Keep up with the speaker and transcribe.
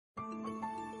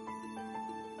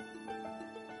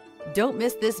Don't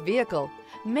miss this vehicle.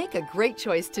 Make a great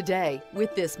choice today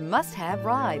with this must-have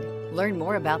ride. Learn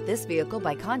more about this vehicle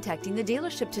by contacting the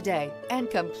dealership today and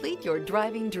complete your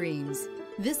driving dreams.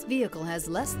 This vehicle has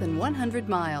less than 100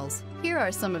 miles. Here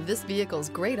are some of this vehicle's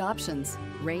great options: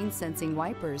 rain sensing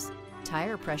wipers,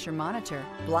 tire pressure monitor,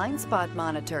 blind spot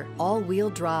monitor, all-wheel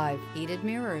drive, heated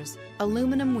mirrors,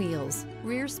 aluminum wheels,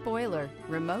 rear spoiler,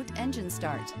 remote engine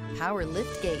start, power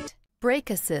lift gate, brake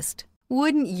assist.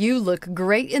 Wouldn't you look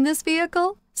great in this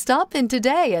vehicle? Stop in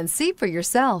today and see for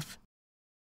yourself.